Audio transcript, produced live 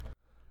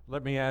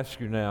Let me ask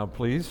you now,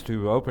 please,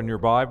 to open your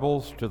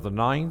Bibles to the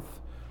 9th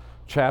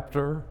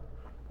chapter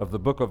of the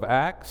book of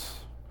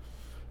Acts.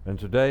 And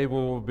today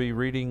we'll be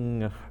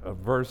reading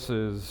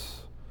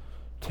verses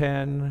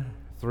 10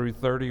 through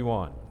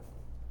 31.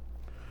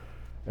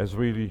 As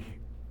we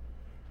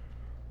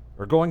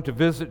are going to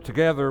visit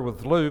together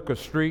with Luke a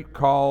street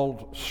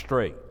called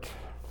Straight,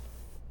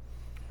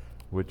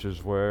 which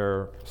is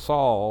where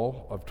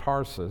Saul of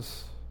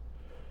Tarsus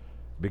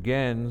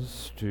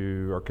continues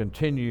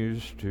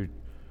to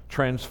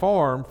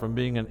transform from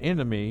being an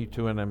enemy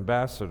to an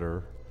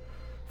ambassador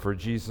for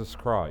Jesus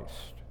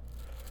Christ.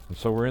 And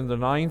so we're in the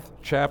 9th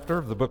chapter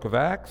of the book of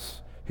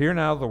Acts. Hear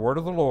now the word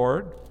of the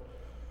Lord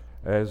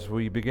as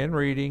we begin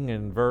reading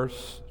in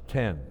verse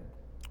 10.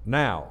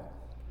 Now,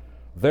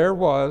 there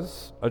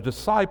was a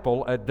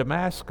disciple at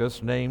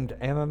Damascus named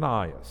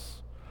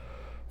Ananias.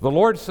 The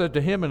Lord said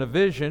to him in a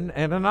vision,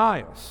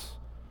 Ananias.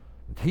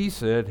 And he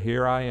said,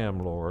 Here I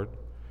am, Lord.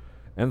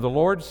 And the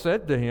Lord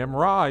said to him,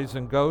 Rise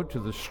and go to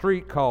the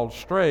street called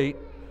Straight,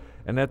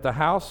 and at the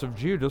house of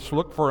Judas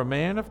look for a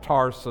man of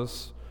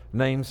Tarsus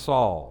named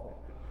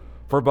Saul.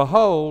 For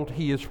behold,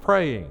 he is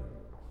praying.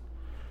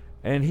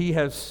 And he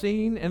has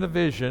seen in a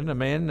vision a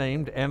man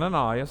named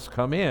Ananias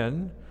come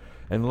in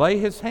and lay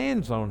his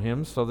hands on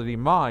him so that he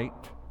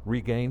might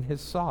regain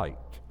his sight.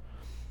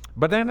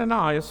 But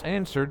Ananias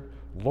answered,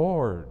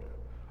 Lord,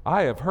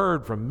 I have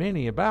heard from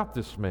many about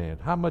this man,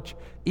 how much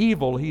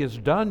evil he has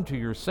done to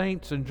your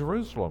saints in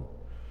Jerusalem.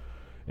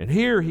 And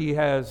here he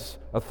has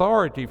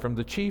authority from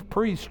the chief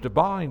priest to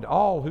bind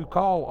all who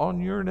call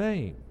on your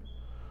name.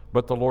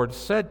 But the Lord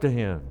said to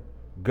him,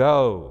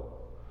 Go,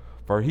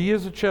 for he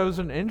is a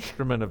chosen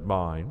instrument of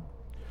mine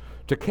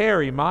to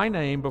carry my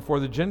name before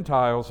the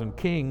Gentiles and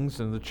kings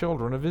and the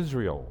children of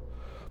Israel.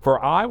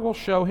 For I will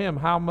show him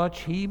how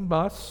much he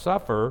must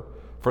suffer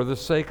for the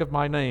sake of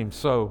my name.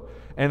 So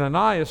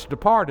Ananias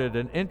departed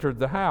and entered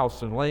the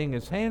house, and laying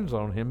his hands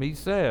on him, he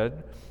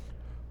said,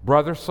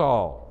 Brother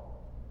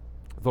Saul,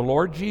 the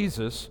Lord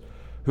Jesus,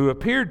 who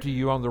appeared to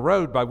you on the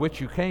road by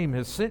which you came,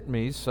 has sent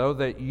me so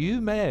that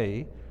you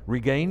may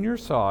regain your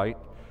sight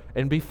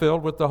and be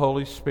filled with the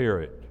Holy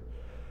Spirit.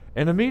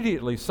 And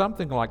immediately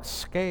something like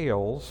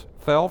scales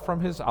fell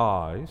from his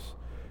eyes,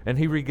 and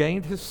he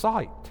regained his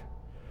sight.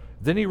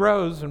 Then he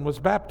rose and was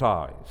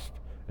baptized,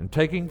 and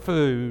taking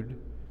food,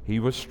 he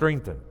was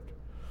strengthened.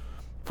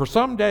 For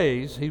some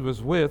days he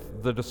was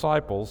with the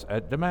disciples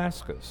at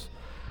Damascus,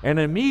 and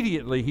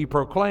immediately he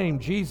proclaimed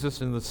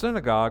Jesus in the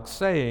synagogue,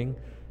 saying,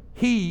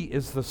 He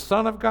is the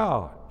Son of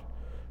God.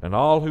 And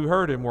all who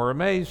heard him were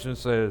amazed and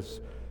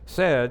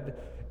said,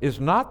 Is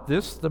not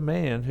this the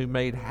man who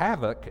made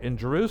havoc in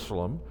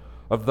Jerusalem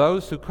of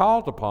those who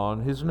called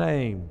upon his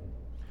name?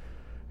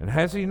 And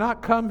has he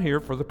not come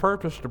here for the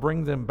purpose to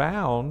bring them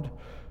bound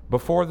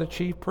before the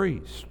chief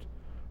priest?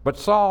 But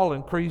Saul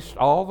increased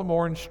all the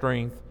more in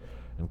strength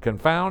and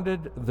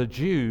confounded the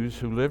Jews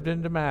who lived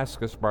in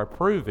Damascus by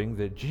proving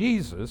that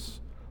Jesus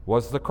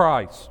was the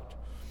Christ.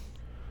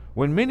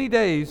 When many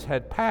days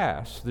had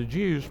passed, the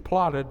Jews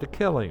plotted to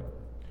kill him.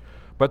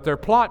 But their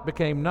plot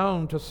became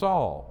known to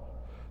Saul.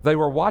 They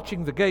were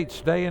watching the gates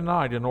day and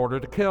night in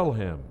order to kill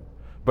him.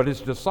 But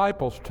his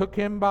disciples took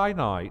him by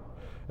night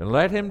and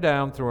let him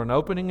down through an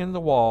opening in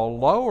the wall,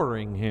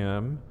 lowering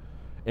him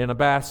in a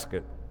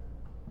basket.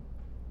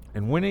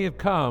 And when he had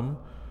come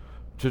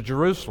to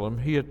Jerusalem,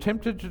 he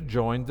attempted to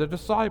join the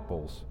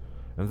disciples.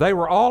 And they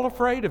were all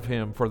afraid of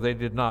him, for they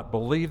did not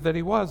believe that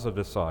he was a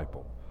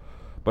disciple.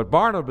 But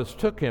Barnabas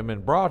took him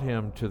and brought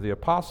him to the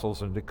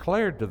apostles and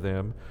declared to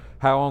them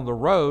how on the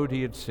road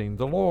he had seen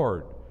the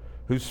Lord,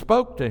 who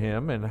spoke to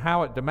him, and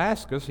how at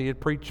Damascus he had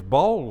preached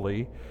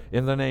boldly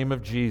in the name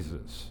of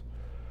Jesus.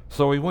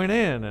 So he went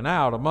in and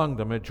out among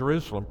them at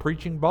Jerusalem,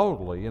 preaching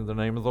boldly in the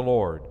name of the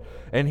Lord.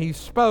 And he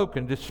spoke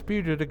and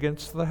disputed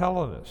against the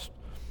Hellenists,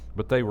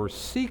 but they were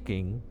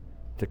seeking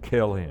to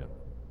kill him.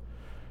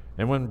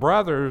 And when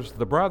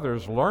the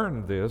brothers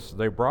learned this,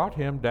 they brought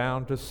him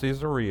down to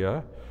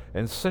Caesarea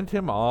and sent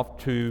him off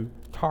to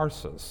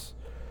Tarsus.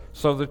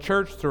 So the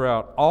church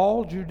throughout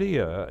all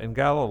Judea and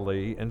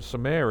Galilee and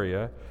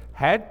Samaria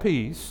had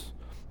peace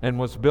and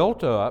was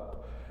built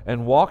up,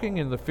 and walking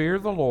in the fear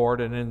of the Lord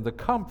and in the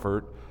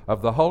comfort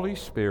of the Holy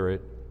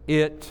Spirit,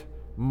 it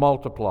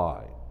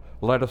multiplied.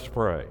 Let us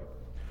pray.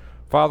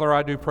 Father,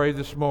 I do pray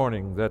this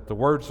morning that the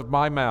words of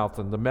my mouth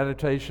and the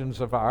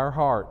meditations of our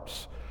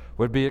hearts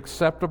would be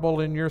acceptable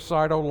in your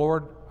sight, O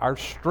Lord, our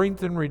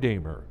strength and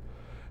Redeemer.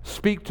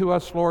 Speak to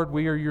us, Lord.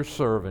 We are your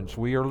servants.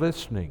 We are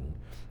listening.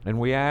 And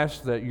we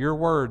ask that your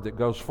word that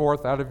goes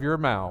forth out of your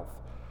mouth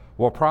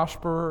will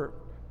prosper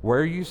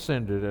where you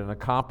send it and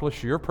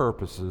accomplish your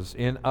purposes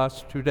in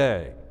us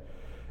today.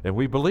 And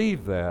we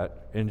believe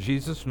that in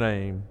Jesus'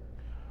 name,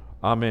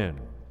 amen.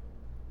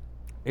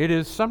 It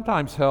is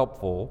sometimes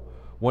helpful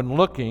when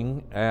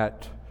looking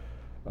at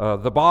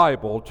the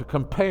Bible to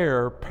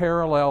compare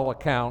parallel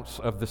accounts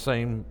of the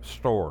same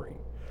story.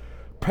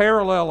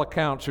 Parallel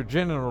accounts are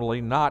generally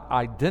not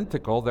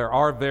identical. There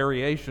are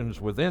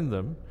variations within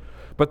them,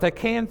 but they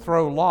can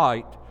throw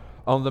light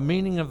on the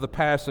meaning of the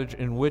passage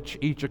in which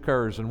each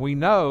occurs. And we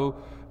know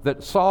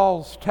that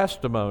Saul's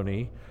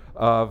testimony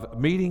of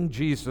meeting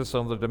Jesus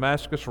on the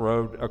Damascus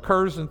Road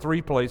occurs in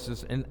 3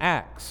 places in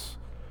Acts.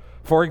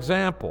 For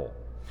example,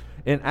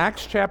 in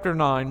Acts chapter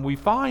 9, we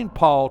find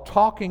Paul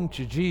talking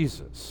to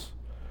Jesus,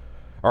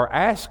 or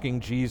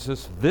asking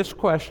Jesus this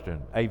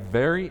question, a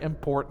very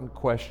important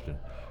question.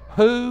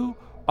 Who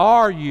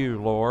are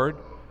you, Lord?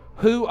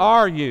 Who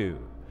are you?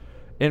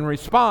 In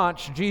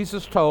response,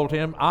 Jesus told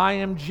him, I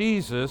am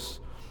Jesus,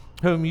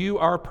 whom you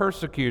are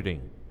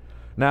persecuting.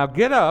 Now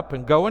get up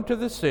and go into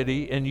the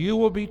city, and you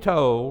will be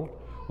told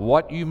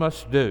what you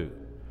must do.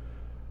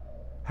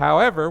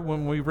 However,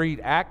 when we read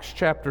Acts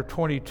chapter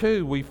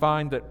 22, we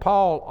find that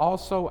Paul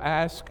also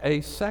asked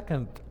a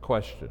second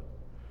question.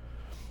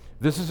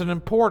 This is an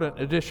important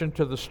addition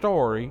to the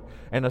story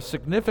and a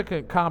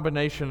significant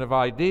combination of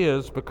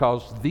ideas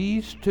because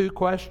these 2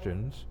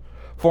 questions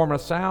form a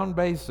sound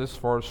basis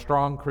for a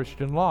strong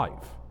Christian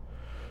life.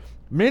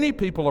 Many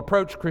people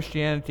approach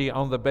Christianity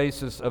on the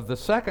basis of the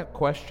second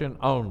question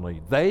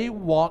only. They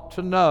want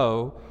to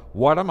know,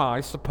 what am I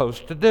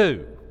supposed to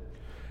do?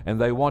 And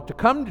they want to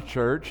come to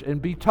church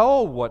and be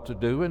told what to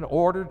do in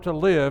order to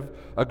live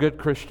a good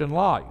Christian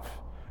life.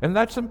 And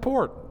that's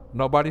important.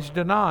 Nobody's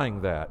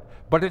denying that.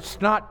 But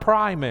it's not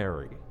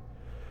primary.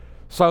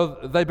 So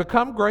they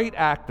become great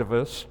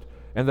activists,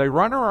 and they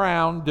run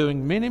around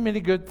doing many, many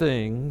good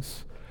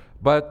things,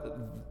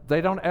 but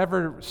they don't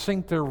ever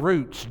sink their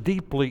roots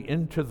deeply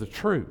into the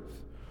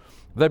truth.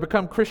 They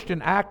become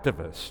Christian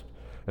activists,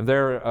 and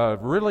they're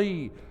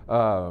really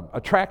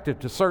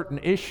attracted to certain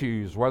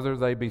issues, whether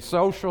they be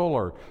social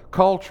or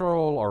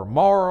cultural or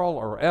moral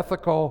or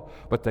ethical,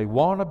 but they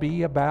want to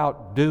be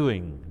about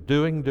doing.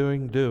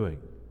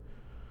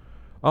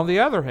 On the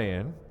other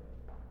hand,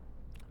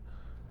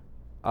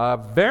 a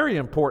very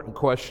important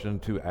question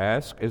to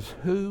ask is,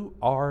 who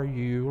are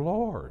you,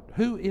 Lord?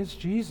 Who is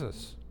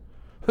Jesus?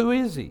 Who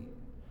is he?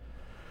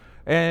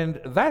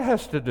 And that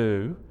has to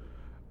do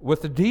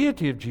with the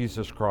deity of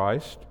Jesus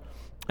Christ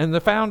and the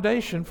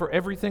foundation for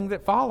everything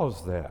that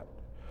follows that.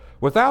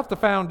 Without the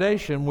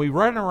foundation, we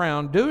run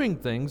around doing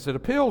things that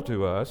appeal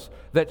to us,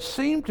 that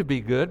seem to be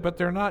good, but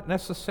they're not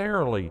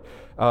necessarily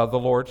the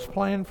Lord's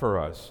plan for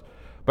us.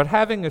 But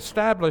having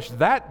established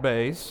that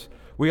base,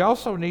 we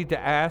also need to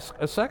ask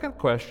a second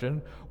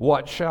question,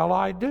 what shall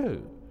I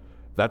do?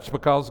 That's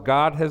because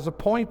God has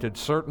appointed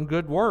certain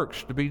good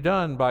works to be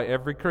done by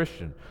every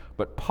Christian.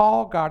 But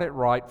Paul got it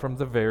right from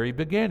the very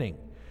beginning.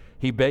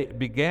 He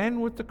began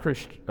with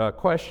the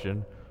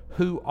question,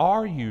 who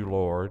are you,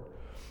 Lord?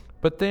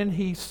 But then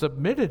he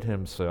submitted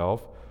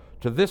himself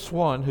to this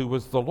one who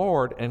was the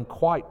Lord and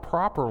quite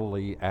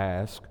properly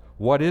asked,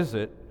 what is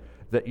it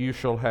that you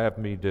shall have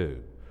me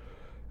do?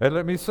 And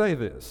let me say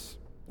this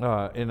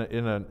in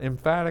an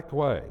emphatic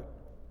way.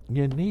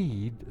 You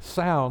need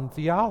sound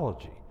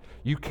theology.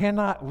 You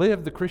cannot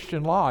live the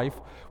Christian life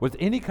with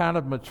any kind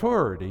of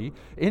maturity,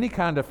 any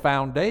kind of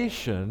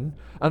foundation,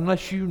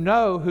 unless you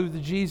know who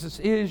the Jesus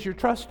is you're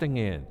trusting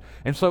in.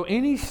 And so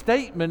any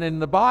statement in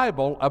the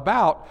Bible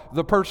about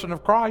the person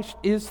of Christ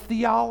is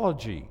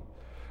theology.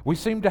 We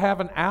seem to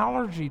have an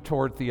allergy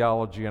toward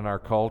theology in our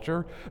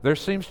culture. There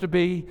seems to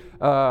be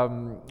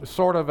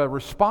sort of a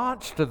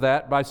response to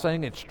that by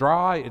saying it's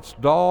dry, it's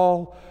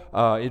dull,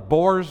 it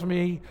bores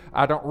me,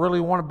 I don't really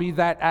want to be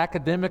that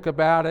academic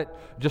about it.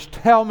 Just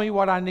tell me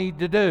what I need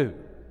to do.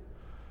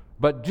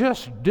 But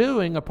just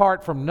doing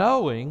apart from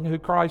knowing who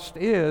Christ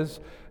is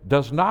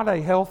does not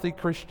a healthy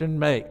Christian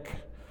make.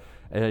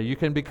 You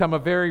can become a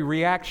very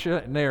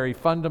reactionary,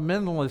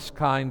 fundamentalist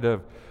kind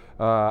of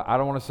I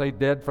don't want to say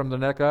dead from the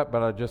neck up,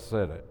 but I just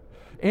said it.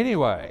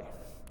 Anyway,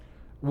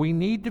 we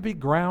need to be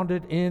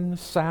grounded in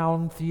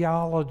sound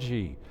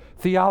theology.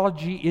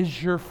 Theology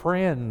is your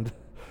friend.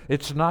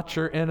 It's not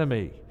your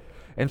enemy.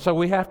 And so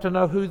we have to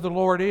know who the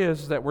Lord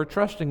is that we're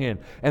trusting in.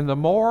 And the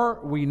more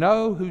we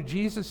know who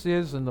Jesus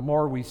is, and the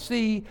more we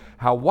see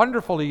how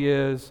wonderful he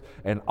is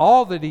and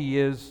all that he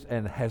is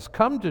and has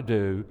come to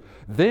do,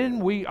 then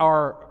we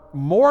are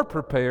more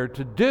prepared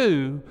to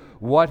do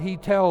what he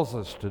tells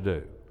us to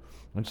do.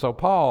 And so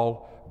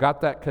Paul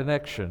got that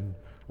connection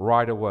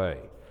right away.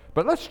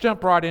 But let's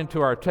jump right into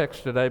our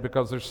text today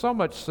because there's so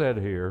much said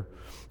here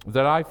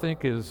that I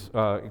think is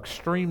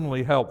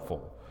extremely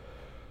helpful.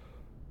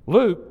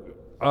 Luke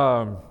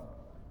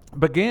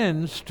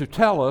begins to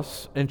tell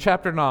us in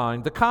chapter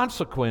 9 the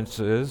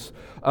consequences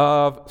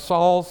of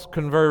Saul's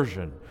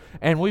conversion.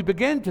 And we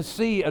begin to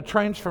see a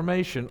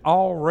transformation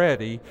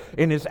already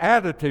in his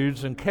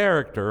attitudes and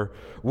character,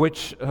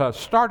 which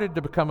started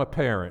to become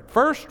apparent.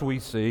 First, we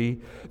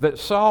see that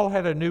Saul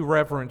had a new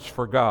reverence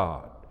for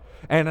God.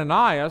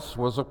 Ananias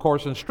was, of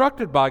course,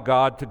 instructed by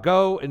God to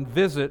go and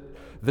visit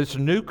this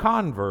new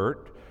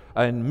convert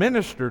and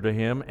minister to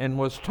him, and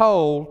was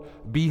told,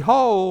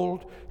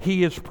 behold,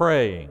 he is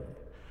praying.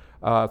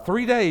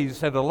 3 days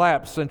had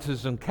elapsed since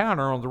his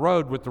encounter on the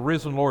road with the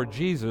risen Lord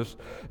Jesus,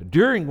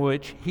 during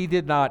which he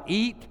did not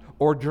eat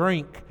or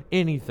drink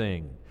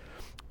anything.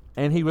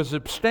 and he was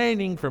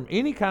abstaining from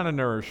any kind of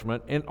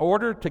nourishment in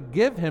order to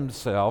give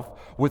himself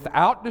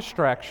without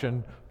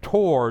distraction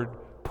toward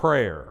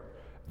prayer.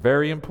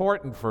 Very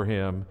important for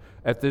him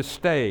at this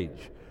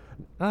stage.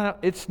 Now,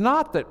 it's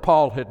not that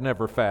Paul had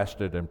never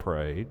fasted and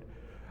prayed.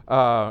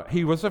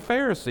 He was a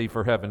Pharisee,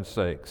 for heaven's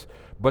sakes.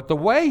 But the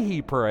way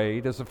he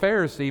prayed as a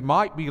Pharisee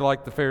might be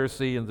like the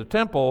Pharisee in the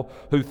temple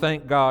who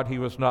thanked God he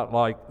was not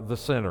like the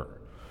sinner.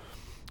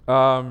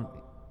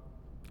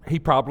 He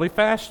probably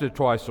fasted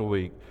twice a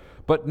week.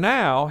 But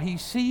now he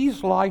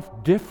sees life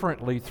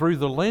differently through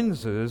the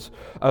lenses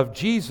of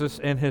Jesus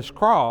and his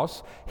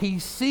cross. He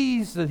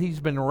sees that he's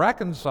been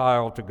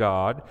reconciled to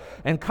God,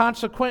 and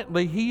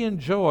consequently he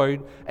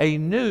enjoyed a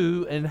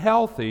new and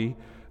healthy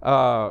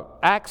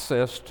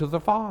access to the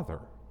Father.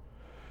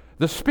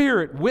 The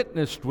Spirit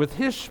witnessed with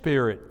his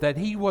spirit that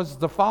he was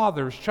the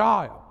Father's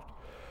child.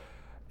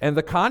 And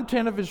the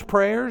content of his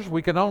prayers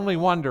we can only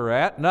wonder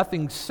at.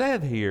 Nothing's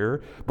said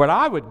here, but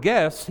I would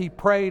guess he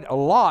prayed a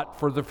lot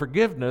for the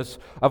forgiveness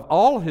of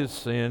all his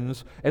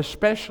sins,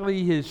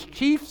 especially his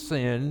chief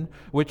sin,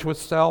 which was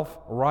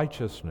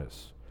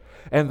self-righteousness,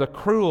 and the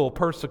cruel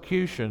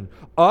persecution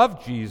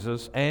of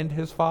Jesus and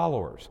his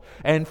followers,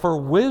 and for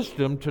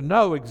wisdom to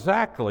know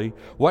exactly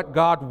what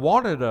God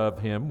wanted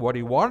of him, what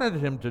he wanted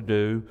him to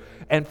do,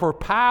 and for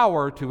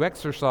power to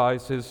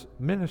exercise his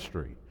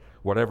ministry,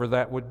 whatever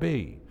that would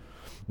be.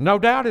 No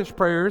doubt his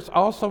prayers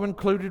also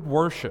included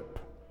worship,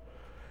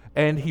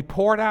 and he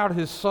poured out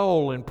his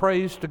soul in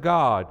praise to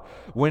God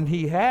when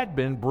he had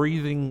been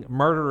breathing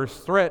murderous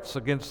threats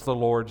against the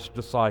Lord's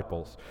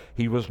disciples.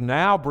 He was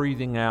now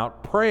breathing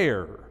out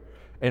prayer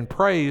and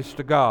praise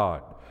to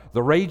God.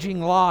 The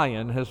raging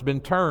lion has been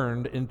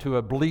turned into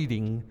a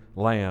bleating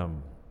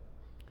lamb.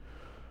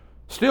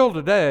 Still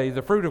today,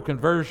 the fruit of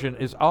conversion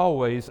is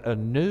always a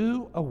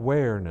new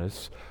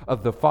awareness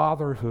of the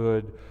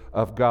fatherhood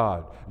of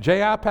God.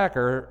 J.I.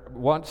 Packer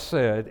once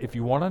said, if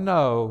you want to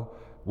know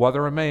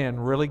whether a man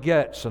really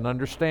gets and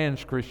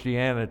understands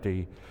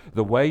Christianity,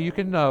 the way you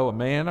can know a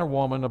man or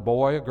woman, a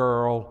boy or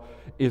girl,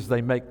 is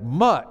they make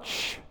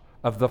much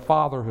of the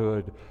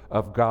fatherhood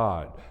of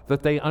God,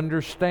 that they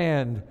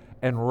understand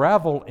and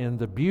revel in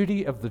the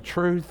beauty of the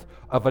truth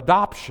of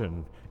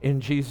adoption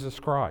in Jesus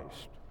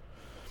Christ.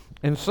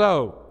 And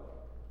so,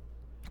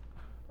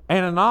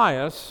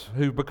 Ananias,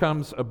 who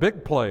becomes a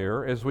big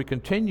player as we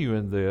continue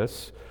in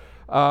this,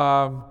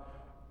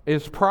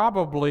 is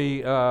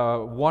probably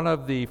one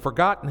of the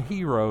forgotten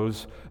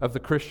heroes of the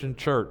Christian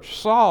church.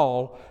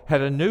 Saul had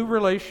a new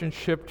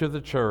relationship to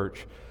the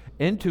church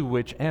into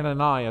which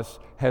Ananias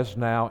has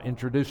now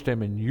introduced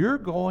him. And you're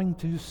going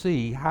to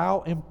see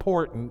how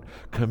important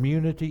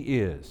community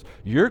is.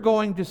 You're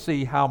going to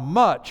see how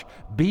much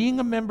being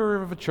a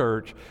member of a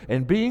church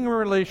and being a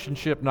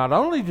relationship not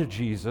only to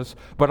Jesus,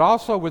 but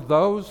also with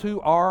those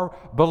who are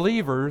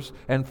believers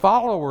and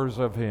followers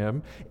of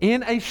him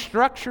in a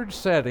structured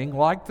setting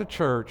like the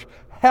church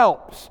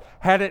helps.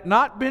 Had it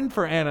not been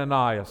for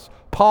Ananias,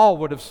 Paul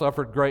would have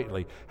suffered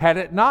greatly. Had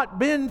it not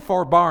been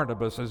for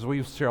Barnabas, as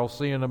we shall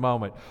see in a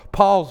moment,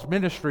 Paul's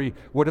ministry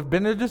would have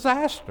been a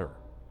disaster.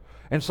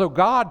 And so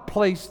God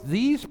placed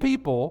these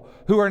people,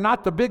 who are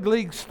not the big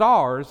league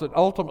stars that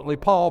ultimately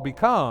Paul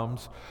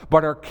becomes,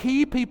 but are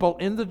key people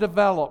in the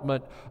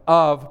development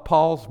of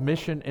Paul's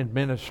mission and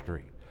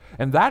ministry.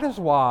 And that is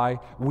why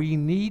we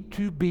need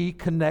to be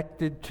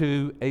connected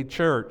to a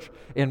church,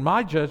 in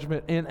my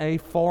judgment, in a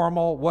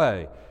formal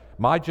way.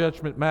 My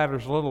judgment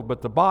matters little,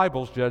 but the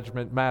Bible's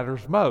judgment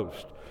matters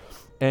most.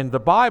 And the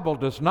Bible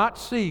does not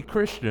see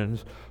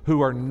Christians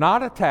who are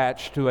not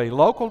attached to a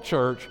local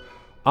church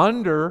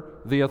under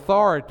the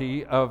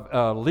authority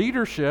of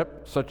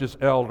leadership, such as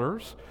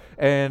elders,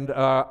 and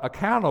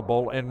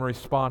accountable and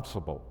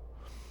responsible.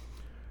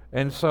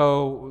 And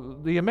so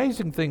the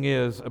amazing thing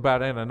is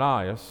about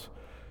Ananias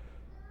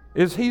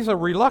is he's a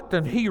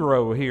reluctant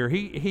hero here.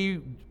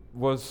 He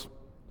was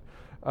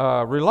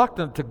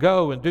reluctant to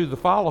go and do the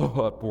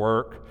follow-up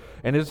work,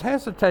 and his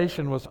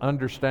hesitation was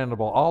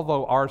understandable,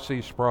 although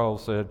R.C. Sproul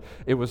said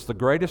it was the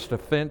greatest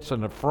offense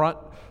and affront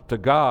to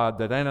God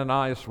that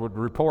Ananias would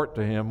report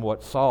to him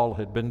what Saul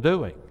had been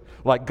doing.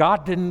 Like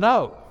God didn't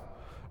know.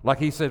 Like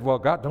he said, well,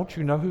 God, don't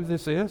you know who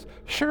this is?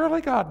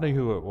 Surely God knew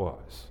who it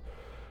was.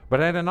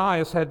 But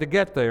Ananias had to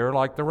get there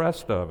like the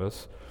rest of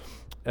us,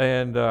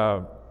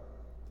 and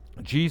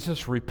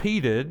Jesus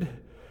repeated.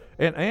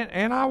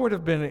 And I would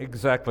have been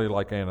exactly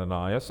like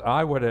Ananias.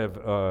 I would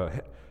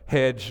have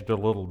hedged a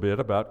little bit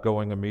about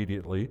going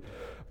immediately.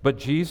 But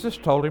Jesus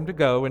told him to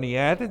go, and he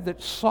added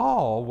that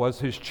Saul was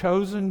his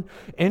chosen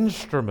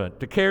instrument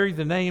to carry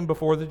the name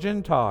before the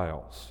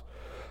Gentiles,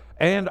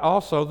 and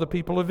also the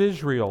people of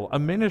Israel, a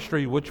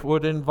ministry which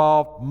would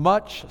involve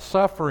much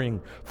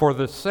suffering for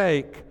the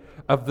sake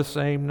of the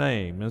same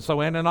name. And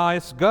so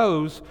Ananias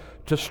goes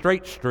to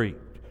Straight Street,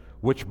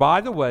 which, by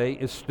the way,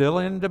 is still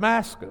in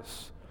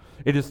Damascus.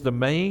 It is the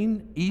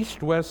main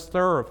east-west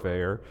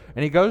thoroughfare,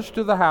 and he goes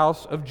to the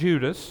house of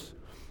Judas,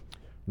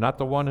 not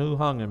the one who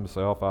hung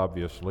himself,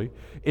 obviously,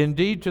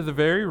 indeed to the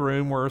very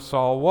room where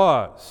Saul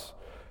was.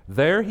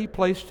 There he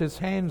placed his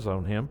hands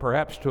on him,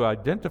 perhaps to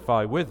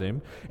identify with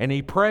him, and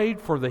he prayed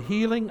for the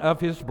healing of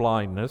his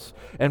blindness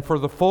and for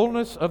the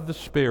fullness of the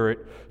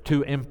Spirit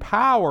to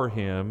empower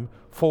him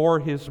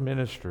for his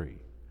ministry.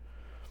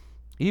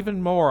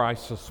 Even more, I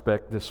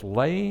suspect, this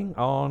laying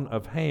on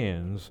of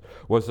hands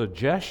was a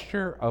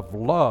gesture of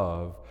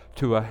love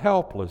to a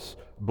helpless,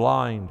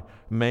 blind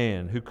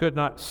man who could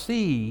not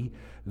see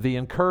the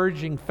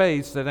encouraging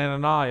face that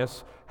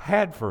Ananias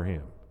had for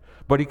him,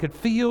 but he could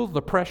feel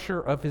the pressure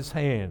of his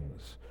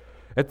hands.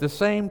 At the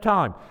same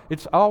time,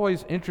 it's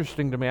always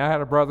interesting to me. I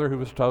had a brother who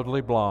was totally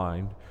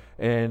blind,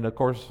 and of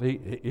course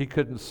he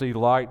couldn't see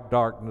light,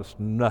 darkness,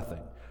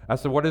 nothing. I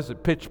said, "What is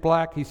it, pitch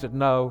black?" He said,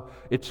 "No,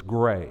 it's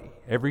gray.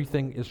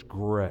 Everything is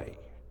gray.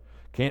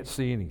 Can't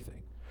see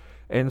anything."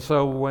 And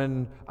so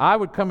when I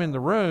would come in the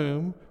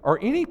room, or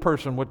any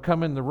person would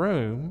come in the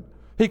room,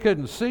 he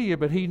couldn't see you,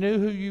 but he knew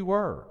who you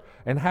were.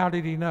 And how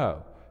did he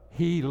know?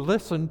 He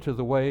listened to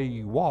the way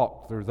you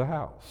walked through the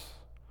house.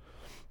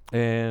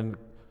 And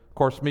of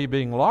course, me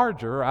being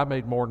larger, I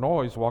made more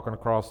noise walking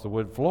across the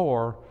wood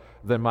floor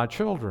than my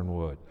children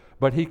would.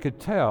 But he could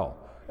tell.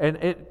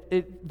 And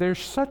there's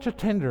such a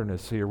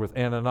tenderness here with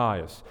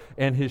Ananias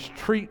and his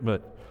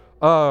treatment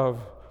of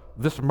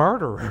this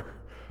murderer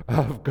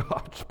of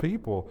God's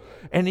people.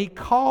 And he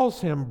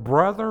calls him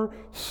Brother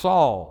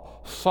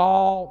Saul.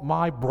 Saul,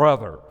 my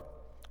brother.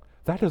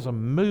 That is a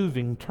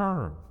moving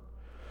term.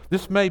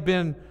 This may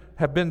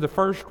have been the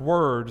first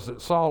words that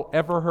Saul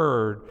ever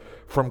heard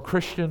from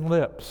Christian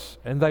lips,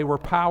 and they were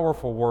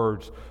powerful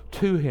words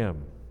to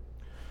him.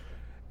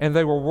 And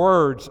they were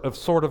words of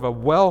sort of a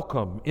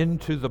welcome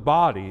into the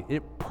body.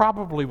 It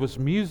probably was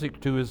music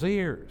to his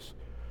ears.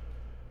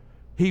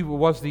 He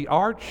was the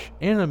arch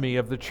enemy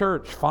of the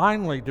church.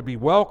 Finally, to be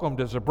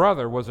welcomed as a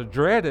brother was a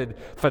dreaded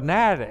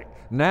fanatic.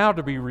 Now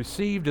to be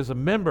received as a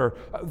member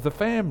of the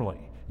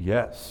family.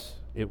 Yes,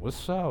 it was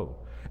so.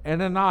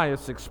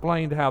 Ananias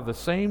explained how the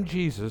same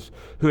Jesus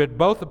who had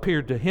both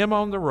appeared to him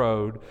on the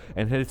road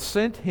and had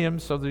sent him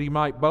so that he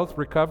might both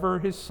recover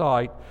his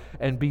sight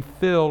and be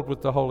filled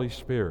with the Holy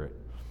Spirit.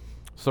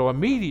 So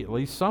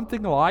immediately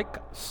something like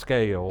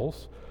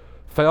scales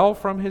fell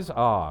from his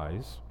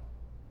eyes,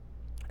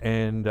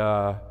 and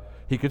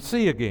he could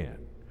see again.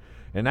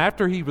 And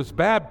after he was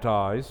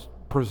baptized,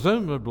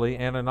 presumably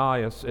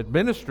Ananias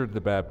administered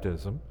the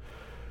baptism,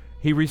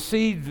 he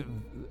received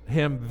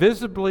him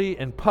visibly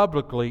and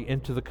publicly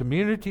into the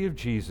community of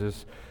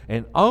Jesus,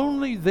 and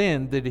only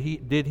then did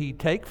he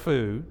take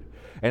food,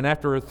 and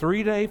after a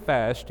 3-day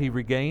fast he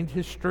regained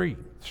his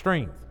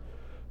strength.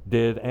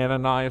 Did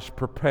Ananias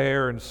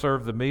prepare and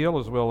serve the meal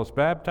as well as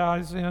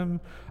baptize him?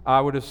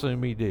 I would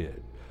assume he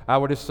did. I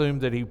would assume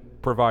that he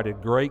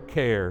provided great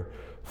care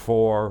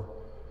for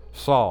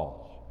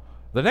Saul.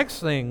 The next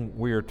thing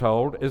we are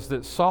told is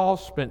that Saul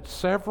spent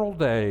several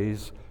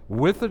days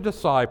with the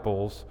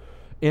disciples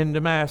in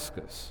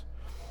Damascus.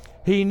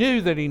 He knew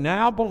that he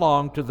now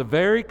belonged to the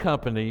very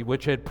company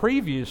which had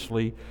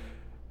previously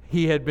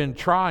he had been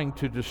trying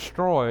to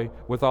destroy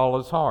with all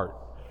his heart.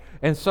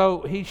 And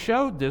so he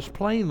showed this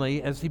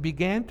plainly as he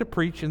began to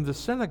preach in the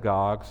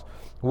synagogues.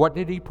 What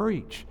did he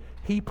preach?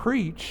 He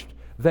preached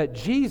that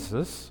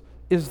Jesus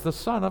is the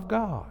Son of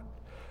God.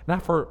 Now,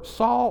 for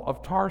Saul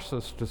of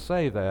Tarsus to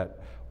say that,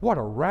 what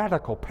a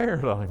radical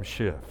paradigm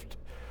shift.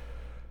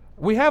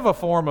 We have a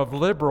form of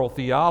liberal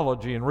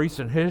theology in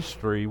recent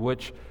history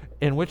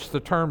in which the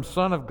term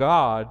Son of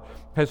God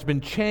has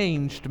been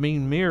changed to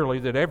mean merely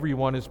that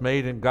everyone is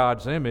made in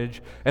God's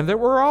image and that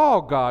we're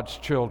all God's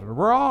children.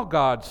 We're all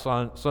God's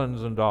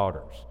sons and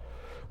daughters.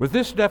 With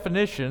this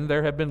definition,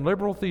 there have been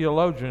liberal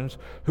theologians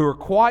who are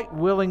quite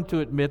willing to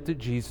admit that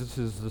Jesus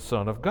is the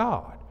Son of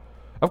God.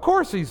 Of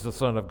course he's the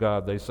Son of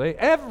God, they say.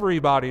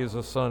 Everybody is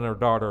a son or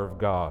daughter of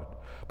God.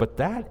 But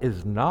that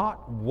is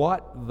not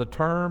what the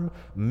term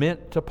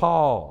meant to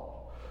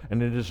Paul.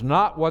 And it is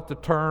not what the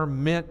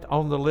term meant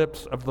on the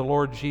lips of the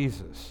Lord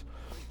Jesus.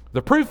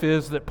 The proof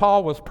is that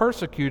Paul was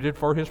persecuted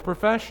for his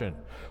profession.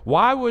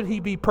 Why would he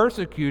be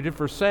persecuted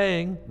for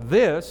saying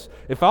this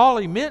if all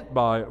he meant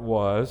by it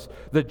was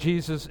that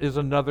Jesus is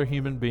another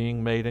human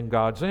being made in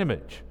God's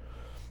image?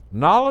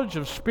 Knowledge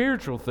of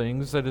spiritual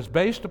things that is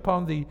based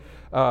upon the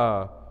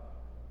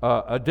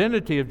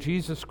identity of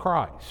Jesus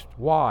Christ.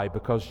 Why?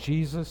 Because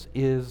Jesus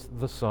is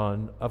the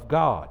Son of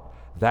God.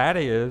 That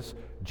is,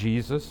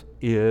 Jesus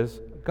is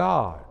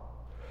God.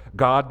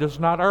 God does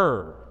not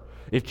err.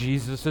 If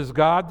Jesus is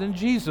God, then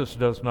Jesus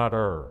does not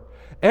err.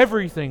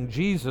 Everything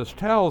Jesus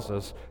tells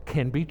us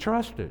can be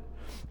trusted.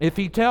 If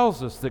he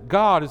tells us that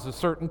God is a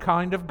certain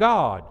kind of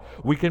God,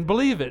 we can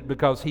believe it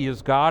because he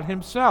is God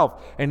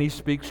himself and he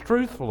speaks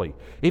truthfully.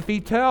 If he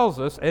tells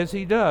us, as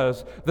he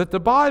does, that the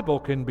Bible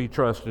can be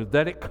trusted,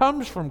 that it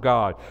comes from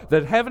God,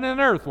 that heaven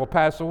and earth will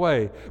pass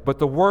away, but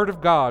the Word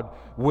of God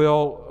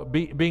will,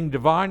 being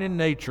divine in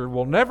nature,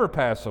 will never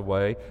pass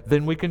away,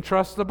 then we can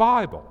trust the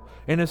Bible.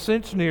 In a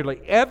sense, nearly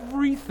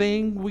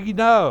everything we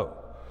know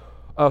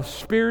of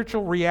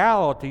spiritual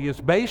reality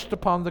is based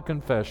upon the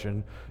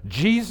confession,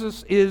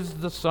 Jesus is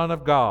the Son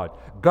of God,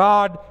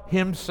 God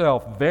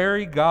himself,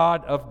 very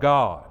God of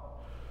God.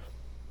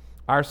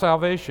 Our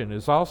salvation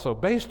is also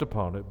based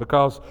upon it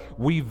because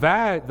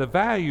the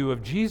value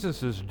of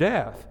Jesus'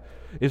 death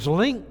is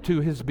linked to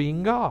his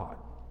being God.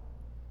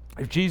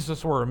 If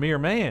Jesus were a mere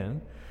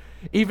man,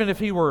 even if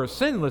he were a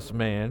sinless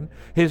man,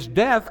 his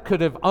death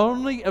could have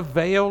only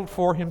availed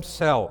for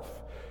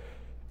himself.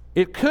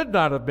 It could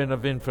not have been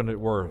of infinite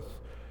worth.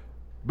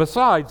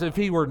 Besides, if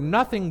he were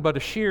nothing but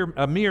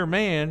a mere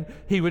man,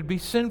 he would be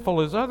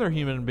sinful as other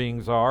human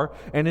beings are,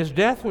 and his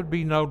death would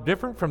be no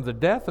different from the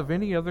death of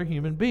any other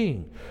human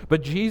being.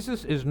 But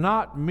Jesus is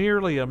not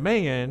merely a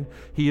man,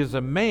 he is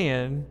a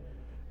man,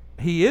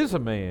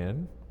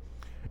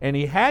 and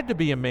he had to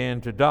be a man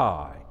to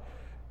die.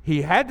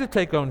 He had to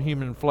take on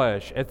human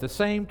flesh, at the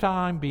same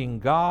time being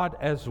God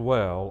as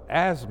well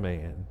as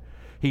man.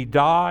 He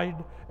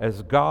died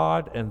as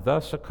God and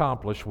thus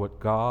accomplished what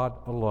God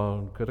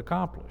alone could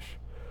accomplish.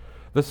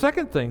 The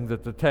second thing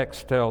that the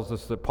text tells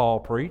us that Paul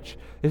preached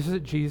is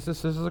that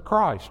Jesus is the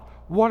Christ.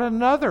 What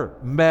another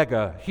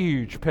mega,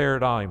 huge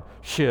paradigm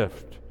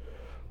shift.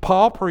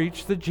 Paul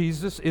preached that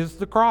Jesus is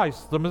the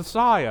Christ, the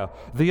Messiah,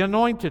 the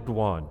Anointed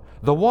One,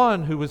 the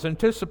one who was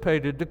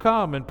anticipated to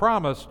come and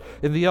promised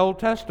in the Old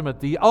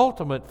Testament, the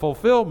ultimate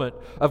fulfillment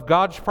of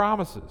God's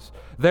promises.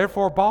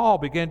 Therefore, Paul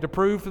began to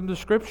prove from the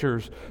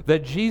Scriptures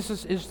that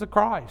Jesus is the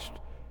Christ.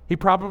 He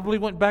probably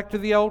went back to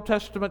the Old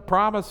Testament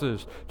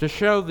promises to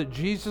show that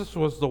Jesus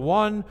was the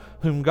one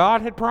whom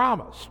God had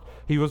promised.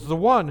 He was the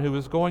one who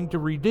was going to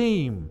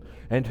redeem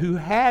and who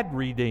had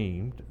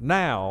redeemed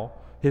now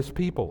his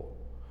people.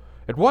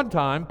 At one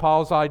time,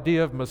 Paul's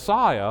idea of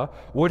Messiah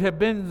would have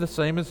been the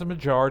same as the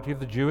majority of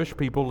the Jewish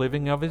people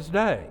living of his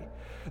day.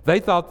 They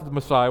thought that the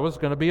Messiah was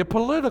going to be a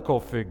political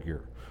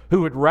figure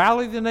who would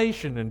rally the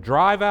nation and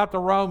drive out the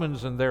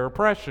Romans and their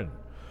oppression.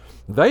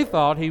 They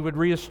thought he would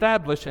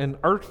reestablish an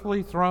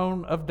earthly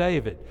throne of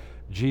David.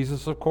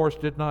 Jesus, of course,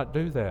 did not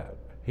do that.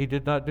 He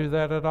did not do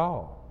that at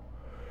all.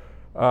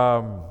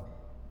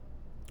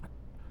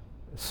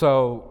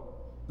 So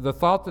the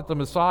thought that the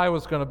Messiah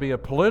was going to be a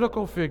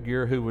political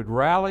figure who would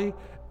rally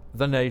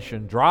the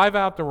nation, drive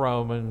out the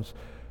Romans,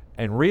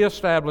 and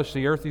reestablish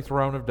the earthly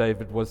throne of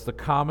David was the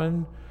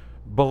common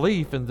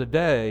belief in the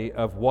day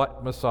of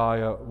what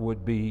Messiah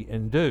would be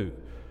and do.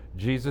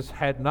 Jesus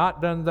had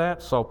not done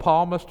that, so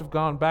Paul must have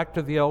gone back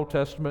to the Old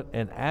Testament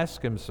and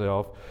asked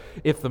himself,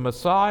 if the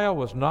Messiah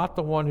was not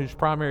the one whose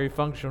primary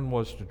function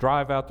was to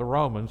drive out the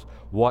Romans,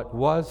 what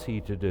was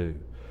he to do?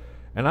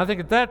 And I think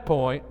at that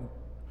point,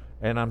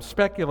 and I'm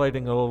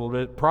speculating a little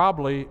bit,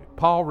 probably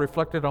Paul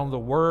reflected on the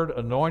word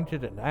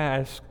anointed and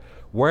asked,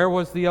 where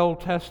was the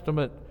Old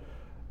Testament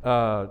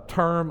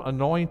term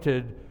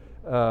anointed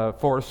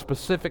for a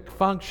specific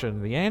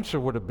function? The answer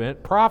would have been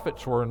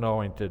prophets were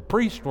anointed,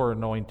 priests were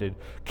anointed,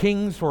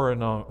 kings were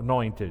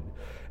anointed.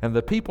 And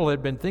the people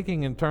had been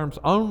thinking in terms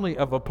only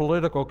of a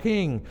political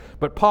king.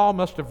 But Paul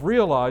must have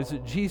realized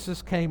that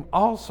Jesus came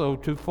also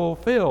to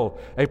fulfill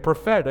a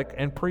prophetic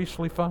and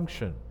priestly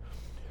function.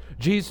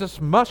 Jesus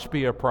must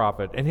be a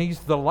prophet, and he's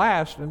the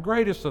last and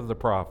greatest of the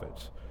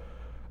prophets.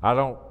 I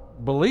don't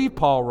believe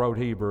Paul wrote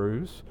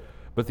Hebrews,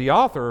 but the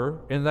author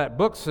in that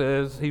book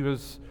says he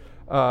was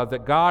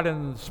that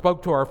God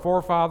spoke to our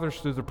forefathers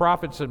through the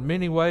prophets in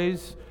many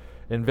ways,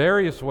 in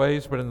various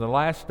ways, but in the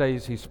last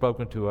days he's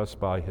spoken to us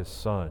by his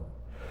Son.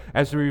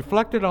 As he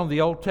reflected on the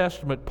Old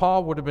Testament,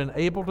 Paul would have been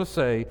able to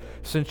say,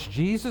 since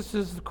Jesus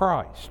is the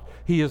Christ,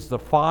 he is the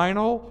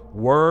final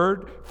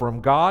word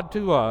from God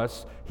to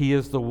us, he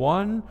is the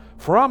one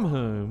from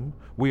whom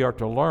we are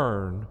to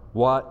learn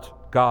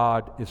what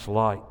God is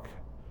like.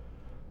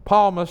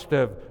 Paul must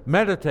have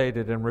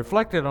meditated and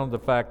reflected on the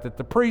fact that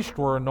the priests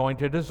were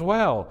anointed as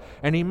well.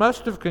 And he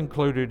must have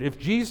concluded, if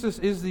Jesus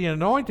is the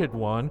anointed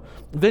one,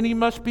 then he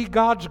must be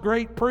God's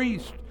great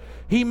priest.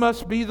 He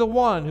must be the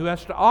one who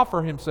has to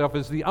offer himself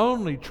as the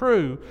only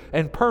true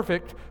and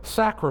perfect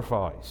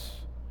sacrifice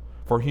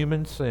for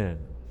human sin.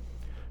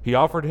 He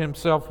offered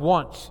himself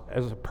once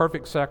as a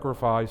perfect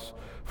sacrifice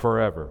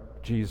forever.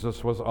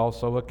 Jesus was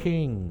also a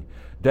king.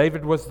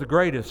 David was the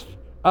greatest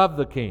of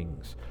the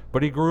kings.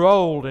 But he grew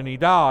old and he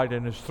died,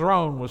 and his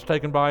throne was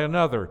taken by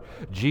another.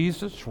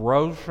 Jesus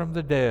rose from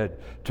the dead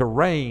to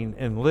reign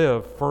and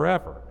live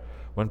forever.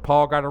 When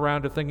Paul got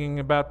around to thinking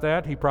about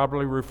that, he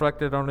probably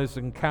reflected on his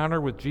encounter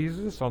with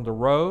Jesus on the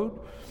road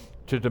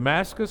to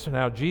Damascus and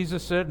how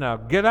Jesus said, now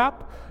get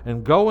up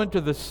and go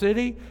into the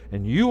city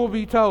and you will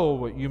be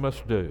told what you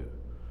must do.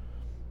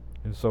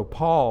 And so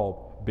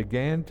Paul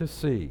began to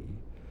see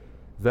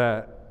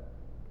that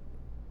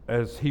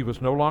as he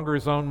was no longer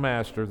his own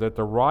master, that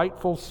the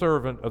rightful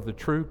servant of the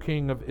true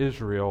King of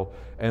Israel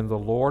and the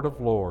Lord of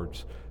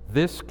Lords,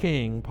 this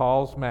King,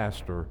 Paul's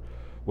master,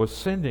 was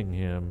sending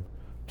him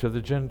to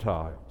the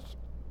Gentiles.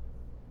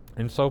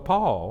 And so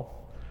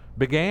Paul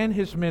began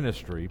his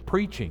ministry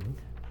preaching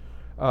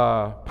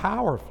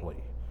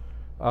powerfully.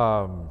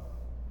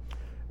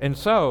 And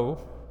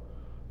so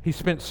he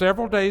spent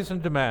several days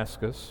in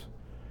Damascus.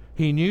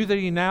 He knew that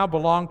he now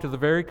belonged to the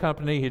very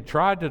company he had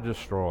tried to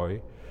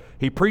destroy.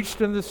 He preached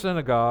in the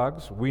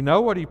synagogues. We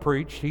know what he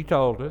preached. He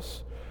told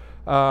us.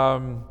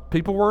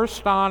 People were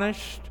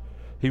astonished.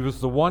 He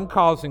was the one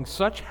causing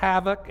such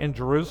havoc in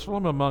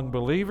Jerusalem among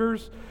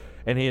believers,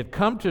 and he had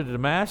come to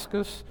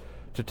Damascus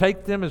to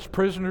take them as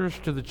prisoners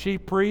to the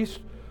chief priest.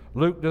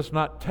 Luke does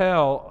not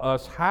tell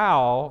us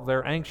how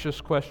their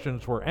anxious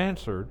questions were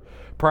answered.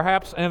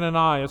 Perhaps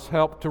Ananias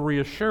helped to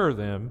reassure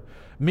them.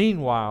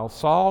 Meanwhile,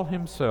 Saul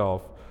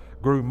himself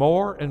grew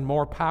more and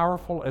more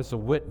powerful as a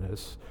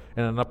witness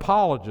and an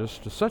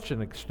apologist to such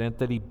an extent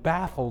that he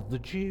baffled the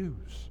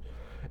Jews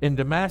in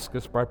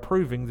Damascus by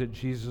proving that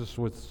Jesus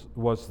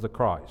was the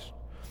Christ.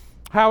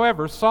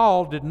 However,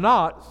 Saul did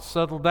not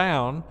settle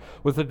down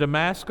with the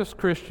Damascus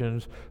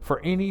Christians for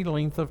any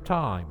length of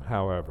time,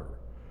 however.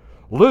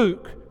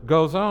 Luke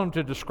goes on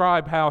to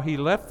describe how he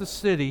left the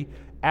city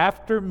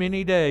after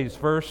many days,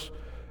 verse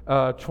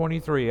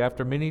 23,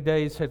 after many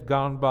days had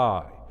gone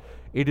by.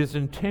 It is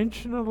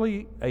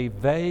intentionally a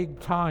vague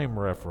time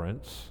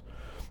reference,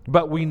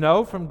 but we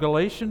know from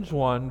Galatians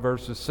 1,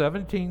 verses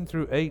 17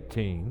 through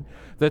 18,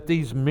 that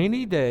these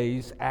many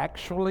days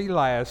actually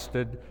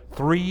lasted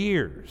 3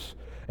 years,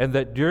 and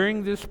that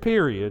during this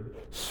period,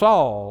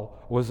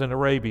 Saul was in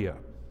Arabia,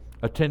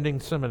 attending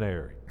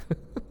seminary.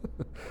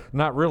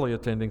 Not really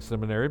attending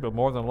seminary, but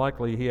more than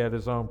likely he had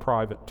his own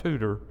private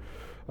tutor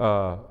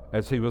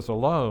as he was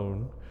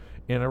alone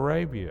in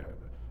Arabia.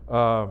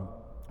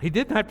 He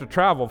didn't have to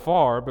travel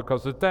far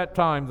because at that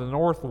time the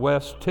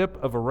northwest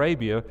tip of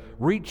Arabia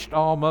reached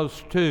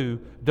almost to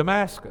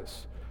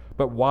Damascus.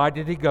 But why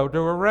did he go to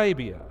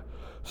Arabia?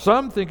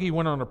 Some think he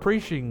went on a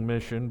preaching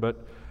mission,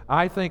 but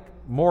I think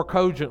more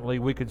cogently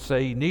we could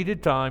say he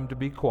needed time to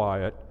be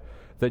quiet,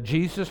 that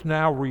Jesus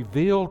now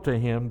revealed to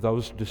him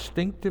those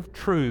distinctive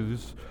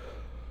truths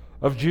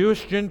of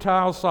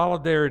Jewish-Gentile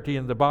solidarity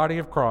in the body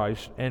of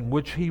Christ, and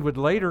which he would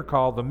later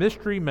call the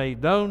mystery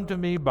made known to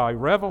me by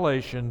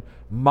revelation,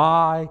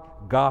 my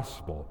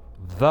gospel,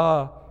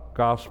 the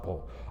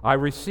gospel, I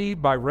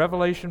received by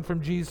revelation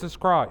from Jesus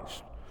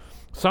Christ.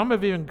 Some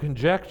have even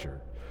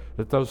conjectured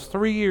that those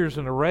 3 years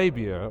in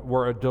Arabia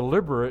were a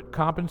deliberate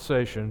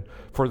compensation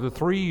for the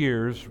 3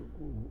 years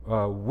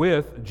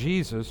with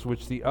Jesus,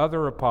 which the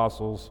other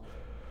apostles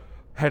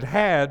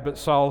had, but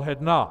Saul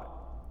had not.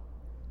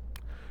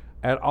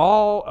 At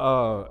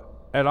all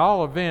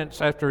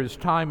events, after his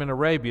time in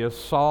Arabia,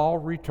 Saul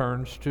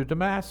returns to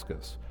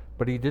Damascus,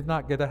 but he did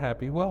not get a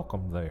happy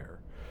welcome there.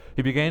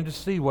 He began to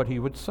see what he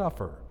would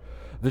suffer.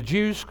 The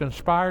Jews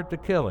conspired to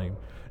kill him.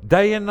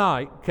 Day and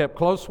night kept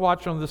close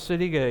watch on the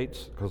city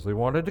gates because they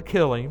wanted to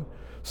kill him.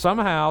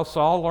 Somehow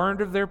Saul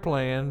learned of their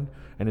plan,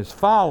 and his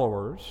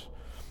followers,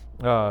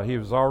 he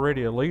was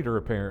already a leader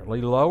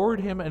apparently, lowered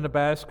him in a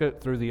basket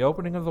through the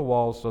opening of the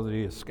wall so that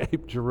he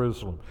escaped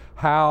Jerusalem.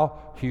 How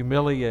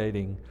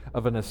humiliating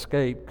of an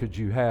escape could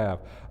you have?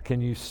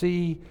 Can you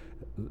see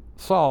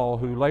Saul,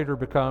 who later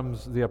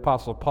becomes the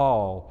Apostle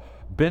Paul,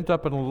 bent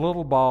up in a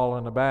little ball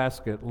in a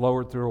basket,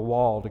 lowered through a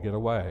wall to get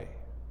away?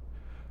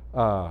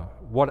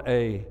 What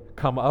a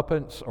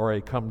comeuppance or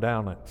a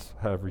comedownance,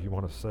 however you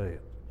want to say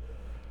it.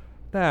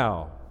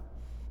 Now,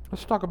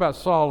 let's talk about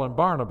Saul and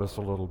Barnabas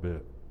a little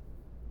bit,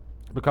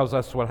 because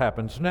that's what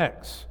happens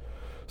next.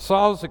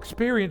 Saul's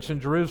experience in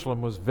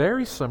Jerusalem was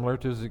very similar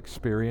to his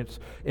experience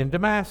in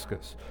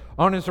Damascus.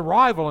 On his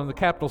arrival in the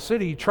capital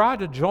city, he tried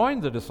to join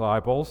the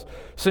disciples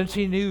since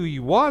he knew he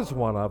was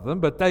one of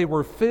them, but they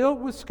were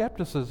filled with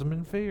skepticism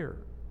and fear.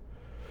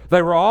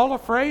 They were all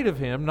afraid of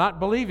him, not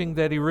believing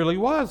that he really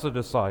was a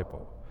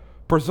disciple.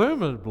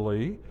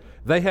 Presumably,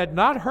 they had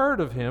not heard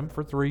of him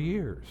for 3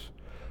 years.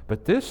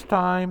 But this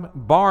time,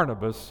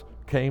 Barnabas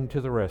came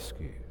to the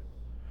rescue.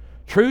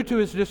 True to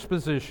his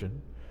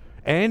disposition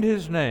and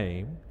his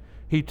name,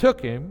 he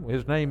took him,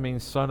 his name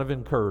means son of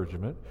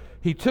encouragement,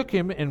 he took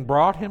him and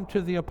brought him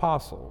to the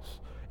apostles,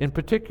 in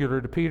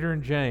particular to Peter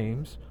and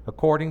James,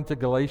 according to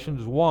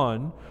Galatians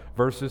 1,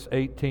 verses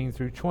 18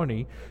 through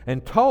 20,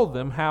 and told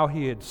them how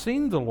he had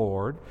seen the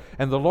Lord,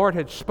 and the Lord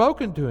had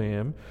spoken to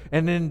him,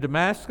 and in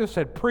Damascus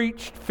had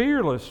preached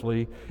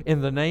fearlessly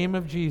in the name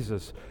of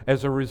Jesus.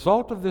 As a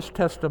result of this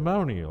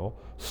testimonial,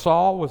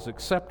 Saul was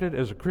accepted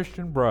as a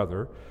Christian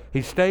brother.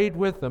 He stayed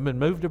with them and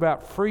moved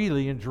about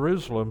freely in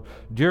Jerusalem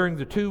during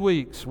the 2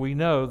 weeks we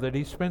know that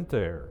he spent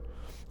there.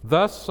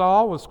 Thus,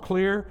 Saul was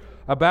clear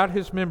about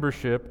his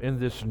membership in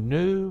this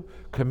new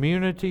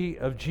community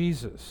of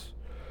Jesus.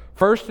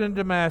 First in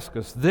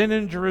Damascus, then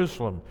in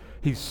Jerusalem,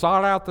 he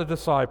sought out the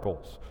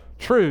disciples.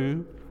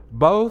 True,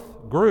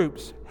 both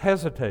groups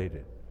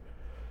hesitated,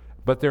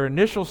 but their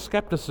initial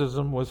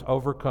skepticism was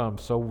overcome.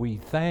 So we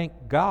thank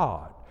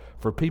God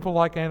for people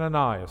like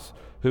Ananias,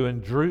 who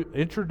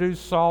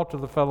introduced Saul to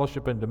the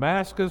fellowship in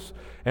Damascus,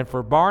 and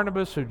for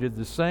Barnabas, who did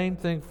the same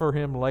thing for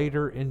him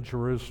later in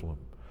Jerusalem.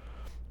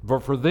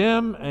 But for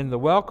them and the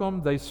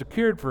welcome they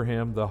secured for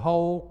him, the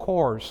whole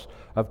course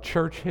of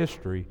church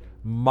history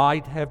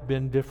might have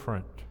been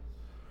different.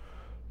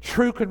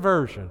 True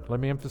conversion, let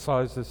me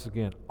emphasize this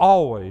again,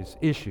 always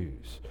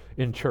issues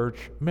in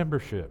church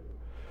membership.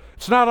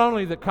 It's not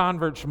only that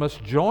converts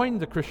must join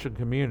the Christian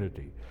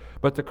community,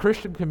 but the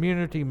Christian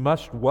community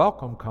must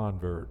welcome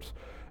converts,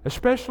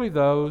 especially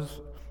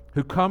those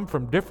who come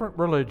from different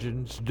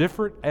religions,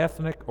 different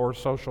ethnic or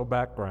social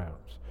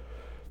backgrounds.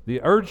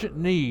 The urgent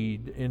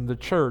need in the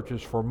church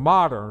is for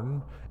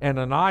modern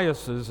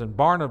Ananiases and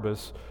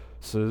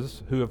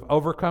Barnabases who have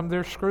overcome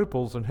their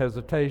scruples and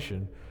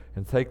hesitation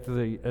and take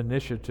the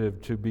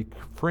initiative to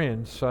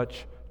befriend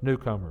such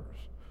newcomers.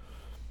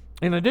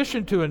 In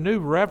addition to a new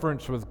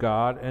reverence with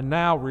God and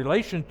now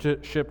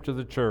relationship to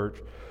the church,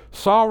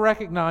 Saul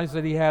recognized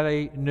that he had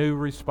a new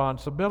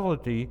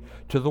responsibility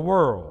to the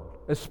world,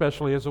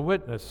 especially as a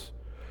witness.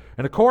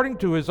 And according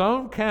to his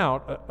own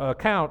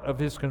account of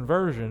his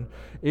conversion,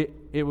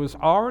 it was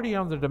already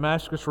on the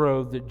Damascus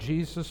road that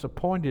Jesus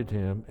appointed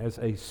him as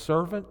a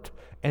servant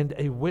and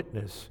a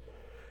witness.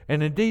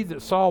 And indeed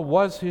that Saul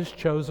was his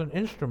chosen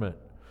instrument.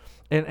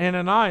 And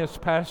Ananias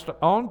passed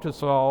on to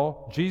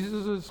Saul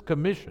Jesus'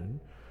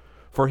 commission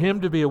for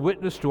him to be a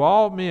witness to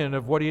all men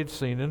of what he had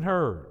seen and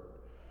heard.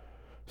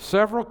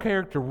 Several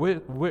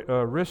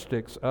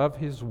characteristics of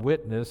his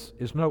witness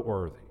is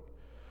noteworthy.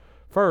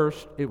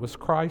 First, it was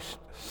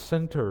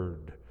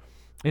Christ-centered.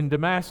 In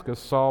Damascus,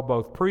 Saul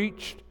both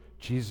preached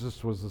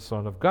Jesus was the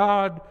Son of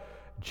God,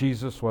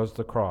 Jesus was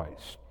the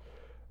Christ,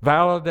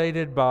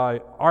 validated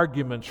by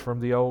arguments from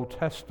the Old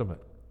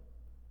Testament.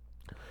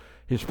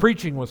 His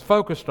preaching was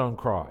focused on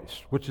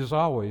Christ, which is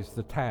always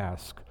the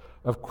task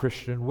of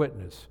Christian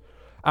witness.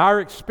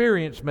 Our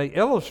experience may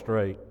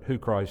illustrate who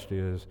Christ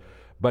is,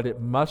 but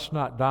it must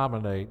not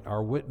dominate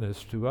our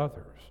witness to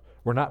others.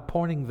 We're not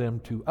pointing them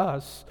to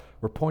us,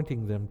 we're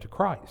pointing them to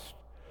Christ.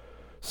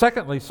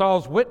 Secondly,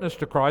 Saul's witness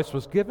to Christ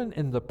was given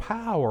in the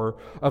power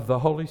of the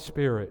Holy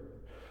Spirit,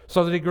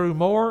 so that he grew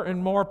more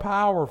and more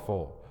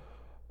powerful.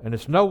 And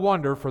it's no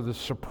wonder, for the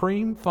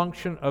supreme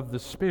function of the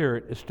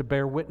Spirit is to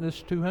bear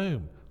witness to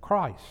whom?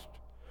 Christ.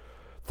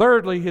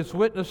 Thirdly, his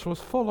witness was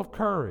full of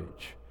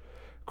courage.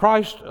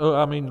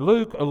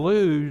 Luke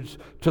alludes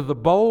to the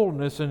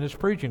boldness in his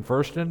preaching,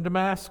 first in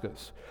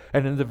Damascus,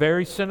 and in the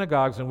very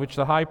synagogues in which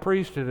the high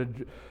priest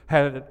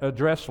had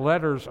addressed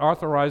letters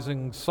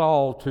authorizing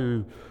Saul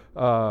to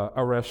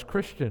arrest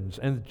Christians,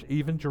 and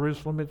even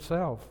Jerusalem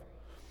itself.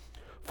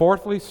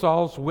 Fourthly,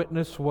 Saul's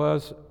witness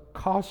was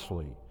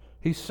costly.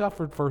 He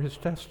suffered for his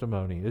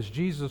testimony, as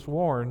Jesus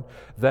warned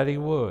that he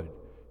would.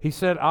 He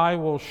said, "I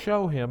will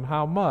show him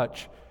how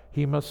much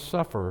he must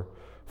suffer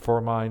for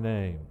my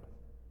name."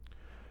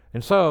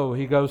 And so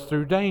he goes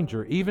through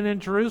danger. Even in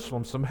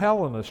Jerusalem, some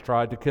Hellenists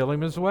tried to kill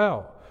him as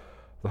well.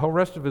 The whole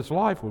rest of his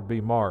life would be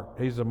marked.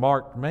 He's a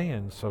marked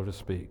man, so to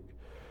speak.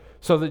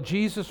 So that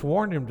Jesus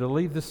warned him to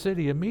leave the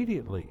city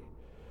immediately.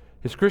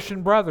 His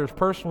Christian brothers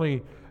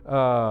personally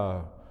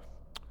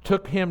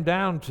took him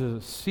down to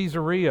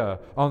Caesarea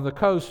on the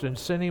coast and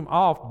sent him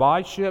off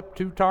by ship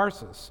to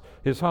Tarsus,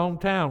 his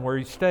hometown, where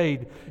he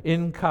stayed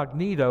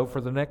incognito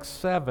for the next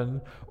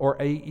 7 or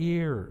 8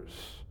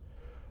 years.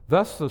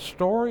 Thus, the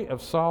story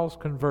of Saul's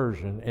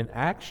conversion in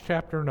Acts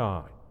chapter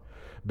 9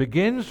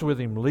 begins with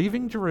him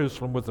leaving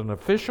Jerusalem with an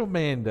official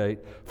mandate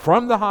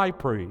from the high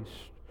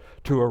priest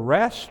to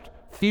arrest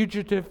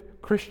fugitive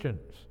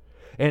Christians,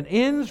 and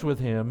ends with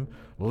him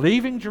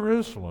leaving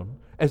Jerusalem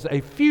as a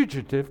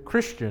fugitive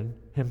Christian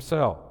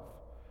himself.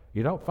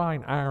 You don't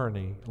find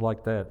irony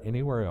like that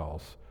anywhere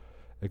else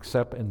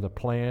except in the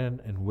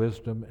plan and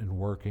wisdom and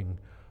working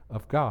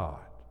of God.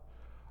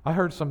 I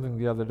heard something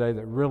the other day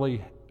that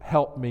really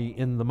helped me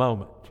in the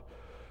moment.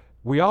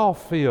 We all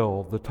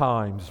feel the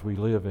times we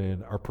live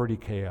in are pretty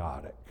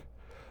chaotic.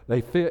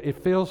 It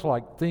feels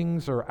like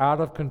things are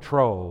out of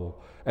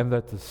control and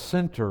that the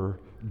center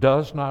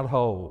does not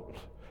hold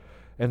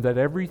and that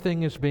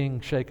everything is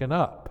being shaken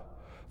up.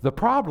 The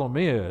problem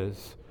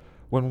is,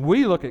 when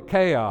we look at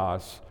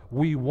chaos,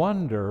 we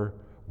wonder,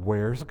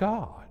 where's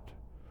God?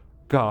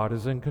 God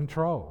is in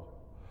control.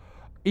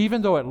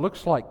 Even though it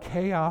looks like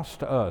chaos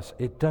to us,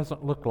 it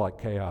doesn't look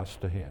like chaos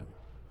to him.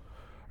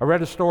 I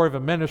read a story of a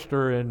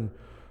minister in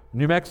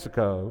New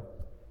Mexico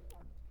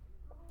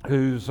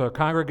whose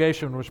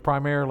congregation was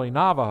primarily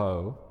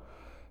Navajo,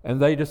 and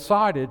they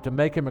decided to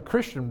make him a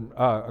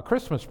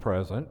Christmas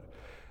present,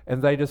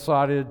 and they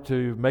decided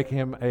to make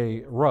him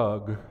a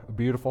rug, a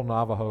beautiful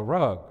Navajo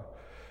rug.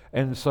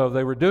 And so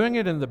they were doing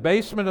it in the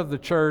basement of the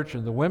church,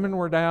 and the women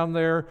were down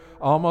there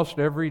almost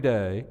every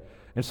day.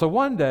 And so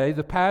one day,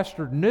 the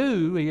pastor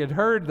knew, he had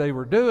heard they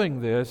were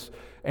doing this,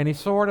 and he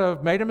sort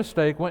of made a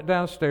mistake, went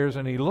downstairs,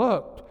 and he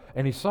looked,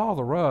 and he saw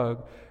the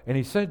rug, and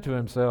he said to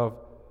himself,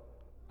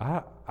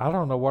 I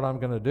don't know what I'm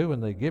going to do when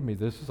they give me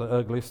this. This is the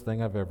ugliest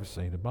thing I've ever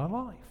seen in my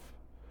life.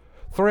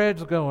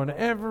 Threads going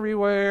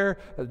everywhere,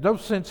 no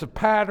sense of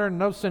pattern,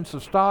 no sense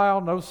of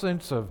style, no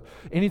sense of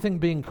anything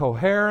being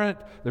coherent.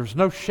 There's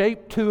no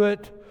shape to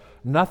it,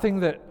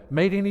 nothing that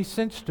made any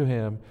sense to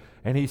him.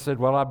 And he said,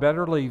 well, I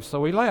better leave.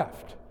 So he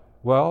left.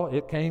 Well,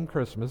 it came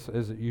Christmas,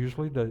 as it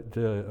usually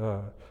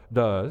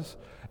does.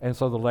 And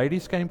so the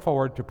ladies came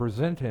forward to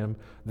present him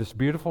this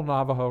beautiful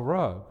Navajo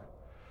rug.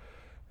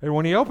 And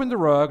when he opened the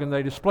rug and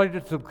they displayed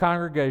it to the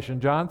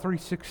congregation, John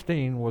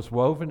 3:16 was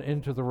woven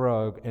into the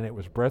rug, and it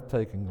was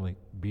breathtakingly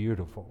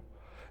beautiful.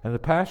 And the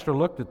pastor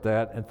looked at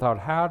that and thought,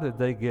 how did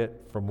they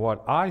get from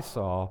what I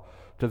saw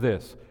to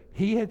this?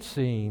 He had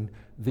seen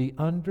the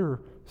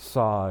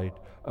underside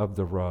of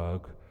the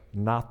rug,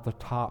 not the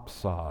top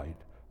side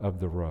of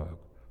the rug.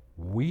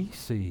 We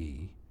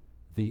see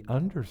the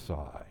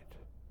underside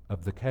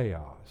of the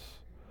chaos.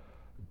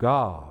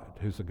 God,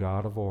 who's a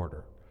God of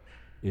order,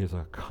 is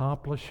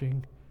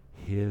accomplishing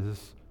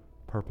His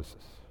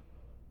purposes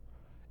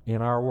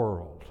in our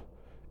world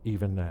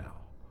even now.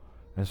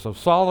 And so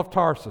Saul of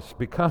Tarsus,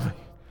 becoming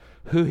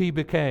who he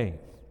became,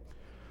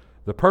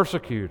 the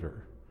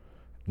persecutor,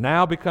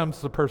 now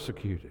becomes the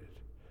persecuted.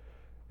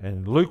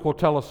 And Luke will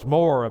tell us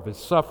more of his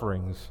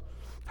sufferings,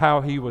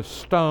 how he was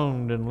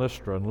stoned in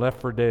Lystra and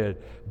left for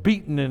dead,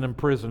 beaten and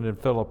imprisoned in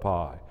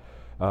Philippi,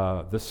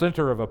 the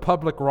center of a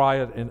public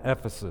riot in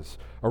Ephesus,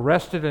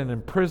 arrested and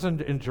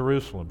imprisoned in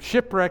Jerusalem,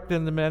 shipwrecked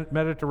in the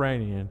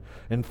Mediterranean,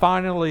 and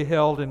finally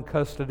held in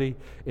custody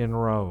in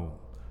Rome.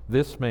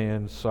 This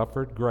man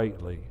suffered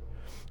greatly,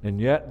 and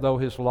yet, though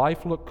his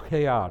life looked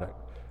chaotic,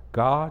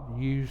 God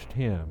used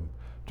him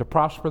to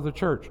prosper the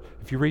church.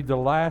 If you read the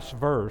last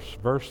verse,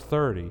 verse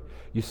 30,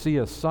 you see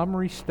a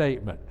summary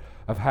statement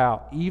of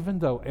how, even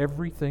though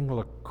everything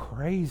looked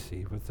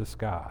crazy with this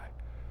guy,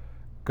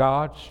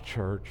 God's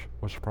church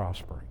was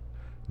prospering.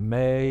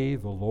 May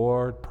the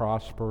Lord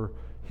prosper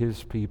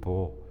His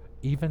people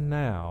even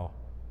now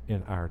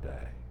in our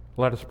day.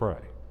 Let us pray.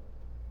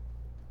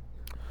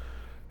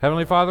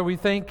 Heavenly Father, we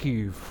thank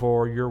You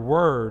for Your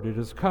word. It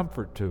is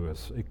comfort to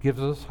us. It gives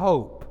us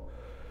hope.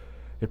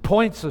 It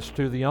points us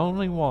to the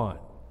only one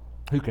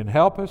who can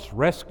help us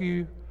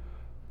rescue,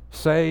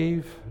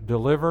 save,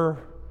 deliver,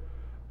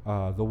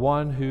 the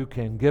one who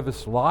can give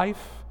us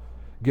life,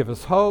 give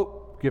us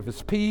hope, give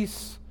us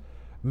peace,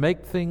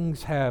 make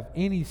things have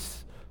any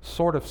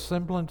sort of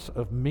semblance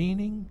of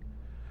meaning,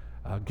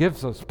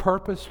 gives us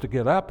purpose to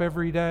get up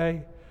every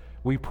day.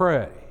 We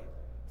pray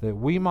that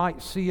we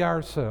might see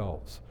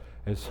ourselves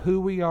as who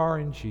we are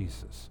in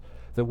Jesus,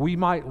 that we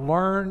might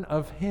learn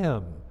of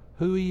Him,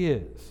 who He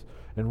is,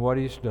 and what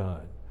He's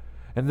done,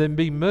 and then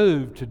be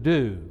moved to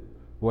do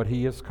what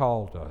He has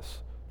called us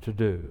to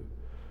do.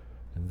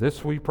 And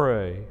this we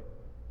pray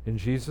in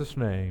Jesus'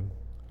 name.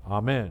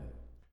 Amen.